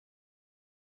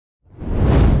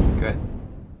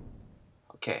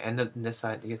Okay, and then this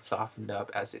side gets softened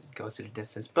up as it goes to the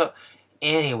distance. But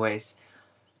anyways,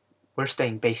 we're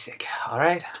staying basic,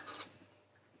 alright?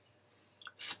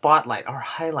 Spotlight or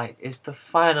highlight is the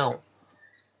final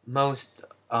most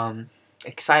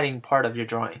exciting part of your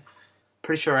drawing.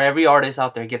 Pretty sure every artist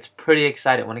out there gets pretty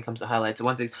excited when it comes to highlights.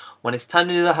 When it's time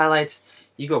to do the highlights,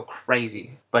 you go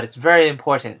crazy. But it's very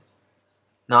important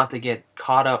not to get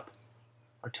caught up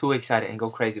or too excited and go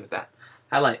crazy with that.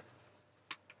 Highlight.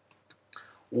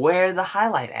 Where the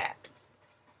highlight at?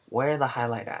 Where the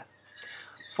highlight at?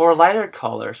 For lighter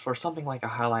colors, for something like a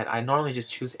highlight, I normally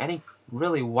just choose any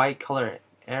really white color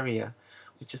area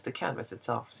with just the canvas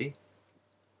itself. See?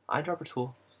 Eyedropper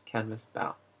tool, canvas,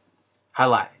 bow.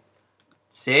 Highlight.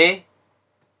 See?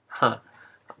 Huh.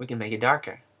 We can make it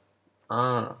darker.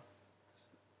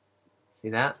 See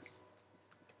that?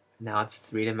 Now it's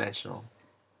three-dimensional.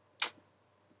 Isn't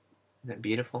that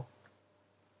beautiful?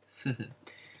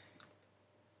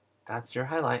 That's your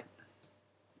highlight.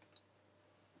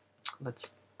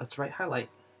 Let's write highlight.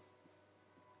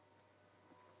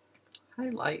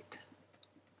 Highlight.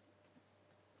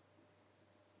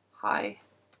 Highlight.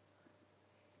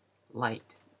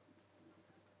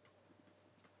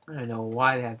 I don't know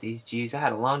why they have these G's. I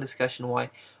had a long discussion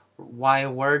why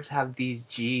words have these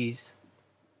G's.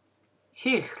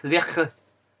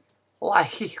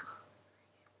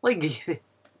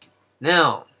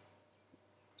 Now,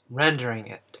 rendering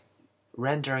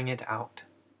it out.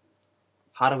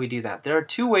 How do we do that? There are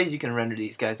two ways you can render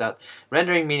these guys out.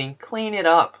 Rendering meaning clean it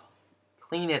up.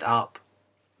 Clean it up.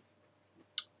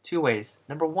 Two ways.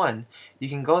 Number one, you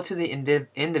can go to the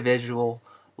individual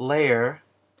layer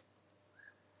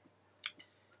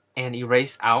and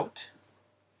erase out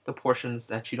the portions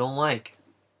that you don't like.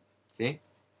 See?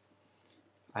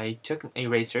 I took an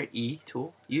eraser, E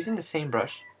tool, using the same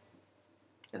brush,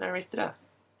 and I erased it out.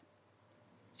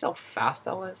 See how fast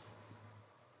that was?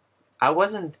 I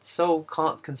wasn't so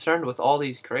concerned with all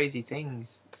these crazy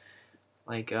things,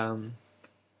 like you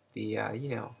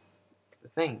know, the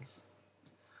things.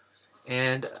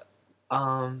 And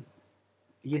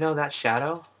you know that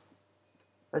shadow?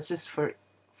 Let's just for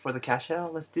the cat shadow.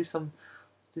 Let's do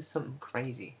something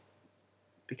crazy,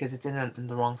 because it's in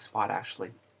the wrong spot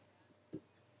actually.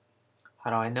 How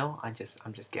do I know? I'm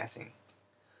just guessing.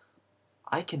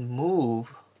 I can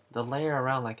move the layer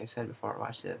around like I said before.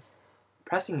 Watch this.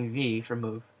 Pressing V for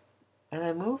move, and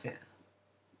I move it.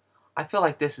 I feel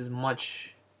like this is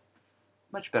much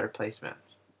better placement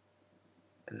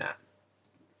than that.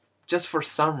 Just for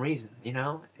some reason, you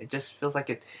know? It just feels like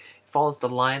it follows the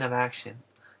line of action,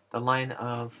 the line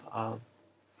of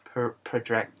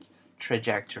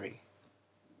trajectory.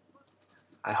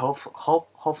 I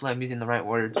hopefully I'm using the right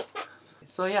words.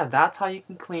 So yeah, that's how you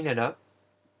can clean it up,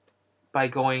 by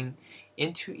going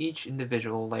into each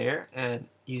individual layer and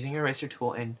using your eraser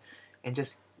tool and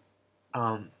just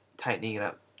tightening it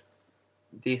up.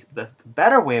 The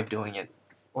better way of doing it,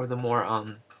 or the more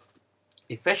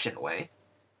efficient way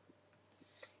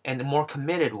and the more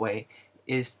committed way,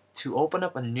 is to open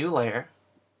up a new layer,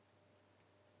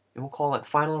 and we'll call it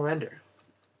final render.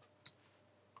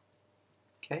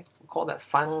 Okay, we'll call that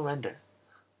final render.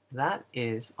 That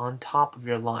is on top of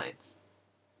your lines.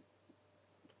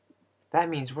 That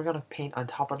means we're going to paint on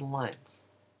top of the lines.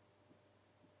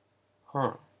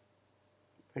 Huh.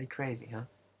 Pretty crazy, huh?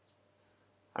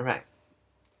 Alright.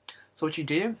 So what you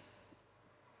do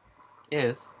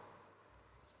is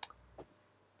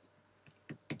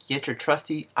get your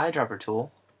trusty eyedropper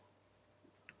tool.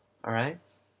 Alright.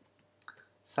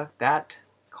 Suck that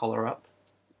color up.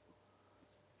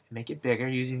 Make it bigger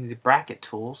using the bracket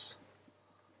tools.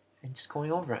 And just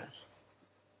going over it.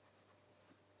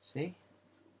 See?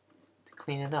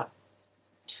 Clean it up.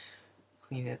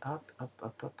 Clean it up,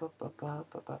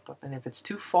 up. And if it's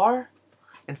too far,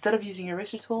 instead of using your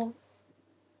eraser tool,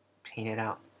 paint it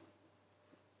out.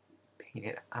 Paint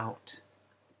it out.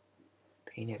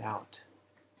 Paint it out.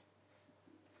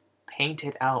 Paint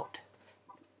it out.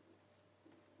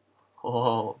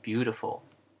 Oh, beautiful.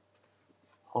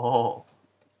 Oh.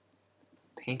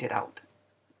 Paint it out.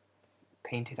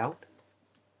 Paint it out.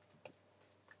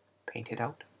 Paint it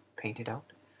out. Paint it out.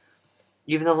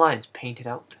 Even the lines, paint it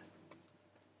out.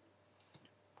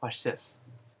 Watch this.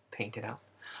 Paint it out.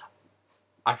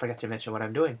 I forgot to mention what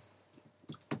I'm doing.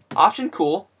 Option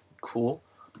cool.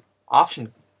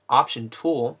 Option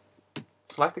tool.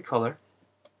 Select the color.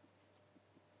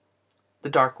 The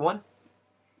dark one.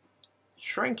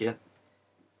 Shrink it.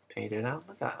 Paint it out.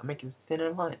 Look at that. I'm making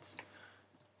thinner lines.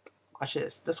 Watch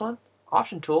this. This one.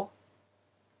 Option tool.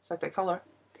 Select that color.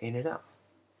 Paint it out.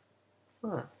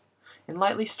 Huh. And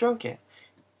lightly stroke it.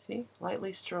 See?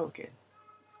 Lightly stroke it.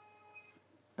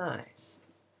 Nice.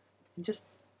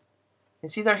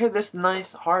 And see right here, this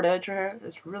nice hard edge right here,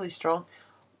 it's really strong.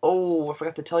 Oh, I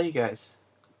forgot to tell you guys.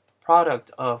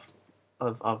 Product of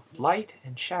light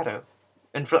and shadow,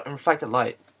 and reflected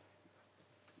light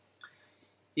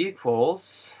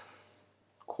equals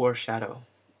core shadow.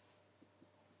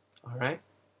 All right,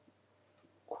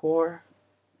 core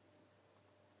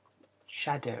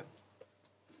shadow.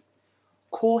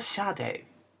 Core shadow.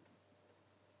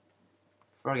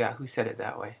 Forgot who said it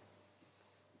that way.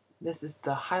 This is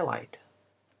the highlight.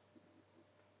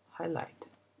 Highlight.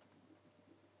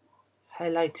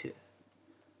 Highlighter.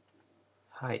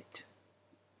 Height.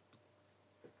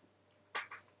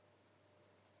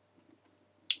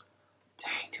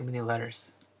 Dang, too many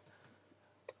letters.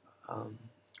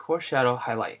 Core shadow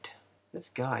highlight. This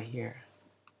guy here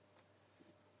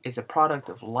is a product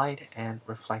of light and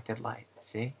reflected light.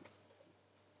 See?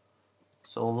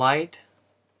 So light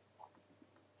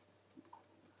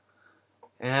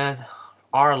and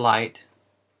our light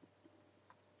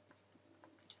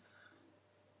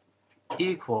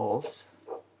equals,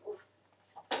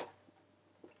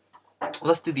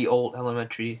 let's do the old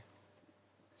elementary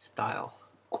style,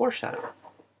 core shadow.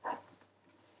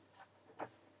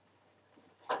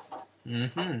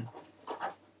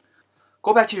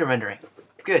 Go back to your rendering.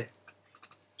 Good.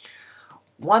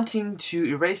 Wanting to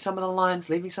erase some of the lines,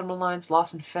 leaving some of the lines,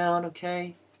 lost and found,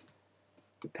 okay?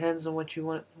 Depends on what you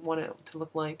want it to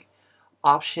look like.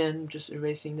 Option, just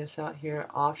erasing this out here.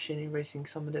 Option, erasing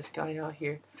some of this guy out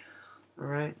here.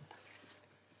 Alright.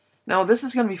 Now this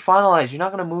is going to be finalized. You're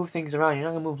not going to move things around. You're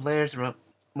not going to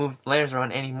move layers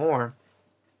around anymore,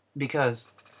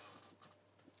 because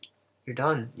you're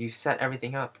done. You set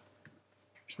everything up.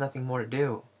 There's nothing more to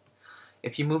do.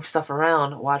 If you move stuff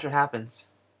around, watch what happens.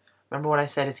 Remember what I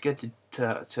said? It's good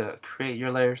to create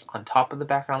your layers on top of the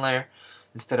background layer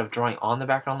instead of drawing on the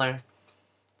background layer.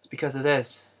 It's because of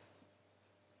this.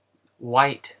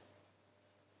 White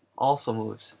also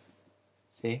moves.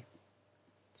 See?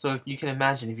 So you can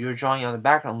imagine if you were drawing on the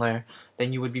background layer,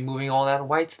 then you would be moving all that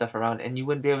white stuff around, and you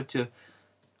wouldn't be able to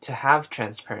have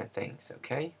transparent things,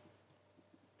 okay?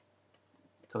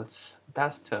 So it's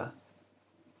best to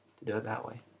do it that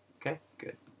way. Okay,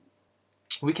 good.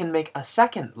 We can make a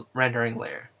second rendering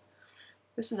layer.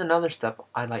 This is another step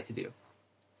I'd like to do.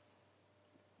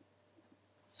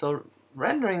 So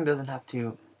rendering doesn't have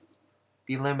to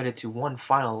be limited to one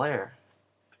final layer.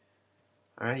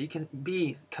 Alright, you can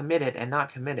be committed and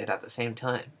not committed at the same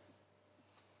time.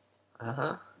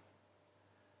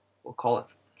 We'll call it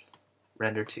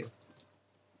render 2.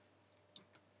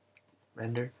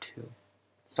 Render 2.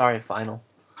 Sorry, final.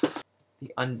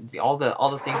 All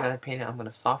the things that I painted, I'm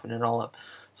gonna soften it all up.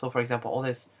 So for example, all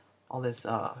this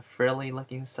frilly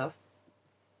looking stuff.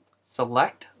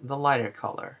 Select the lighter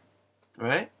color,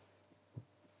 right?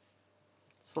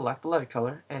 Select the lighter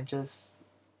color and just,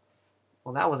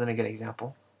 well, that wasn't a good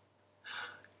example.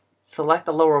 Select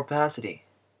the lower opacity.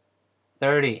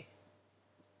 30.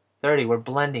 30. We're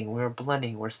blending.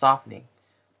 We're softening.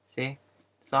 See?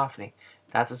 Softening.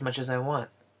 That's as much as I want.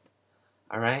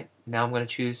 Alright? Now I'm going to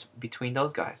choose between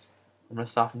those guys. I'm going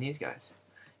to soften these guys.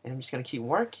 And I'm just going to keep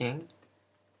working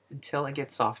until it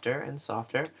gets softer and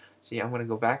softer. So yeah, I'm going to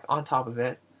go back on top of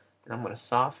it, and I'm going to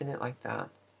soften it like that.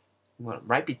 I'm going to,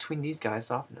 right between these guys,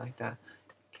 soften it like that.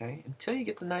 Okay? Until you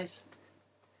get the nice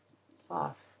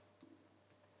soft,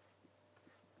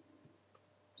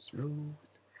 smooth.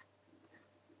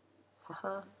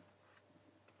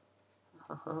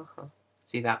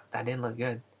 See, that didn't look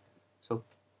good. So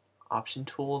option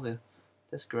tool,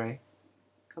 this gray,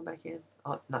 come back in.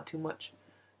 Oh, not too much.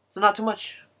 So not too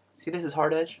much. See, this is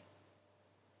hard edge.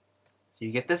 So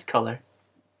you get this color,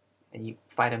 and you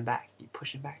fight him back. You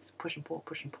push him back. Push and pull,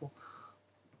 push and pull.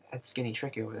 It's getting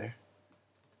tricky over there.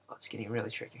 Oh, it's getting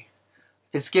really tricky.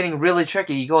 If it's getting really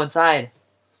tricky, you go inside,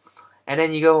 and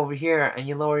then you go over here and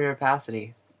you lower your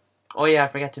opacity. Oh yeah, I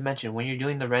forgot to mention, when you're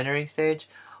doing the rendering stage,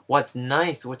 what's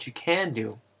nice, what you can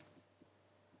do,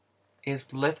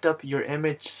 is lift up your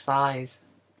image size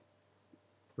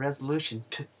resolution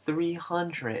to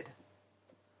 300.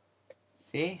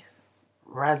 See?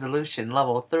 Resolution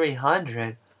level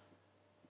 300.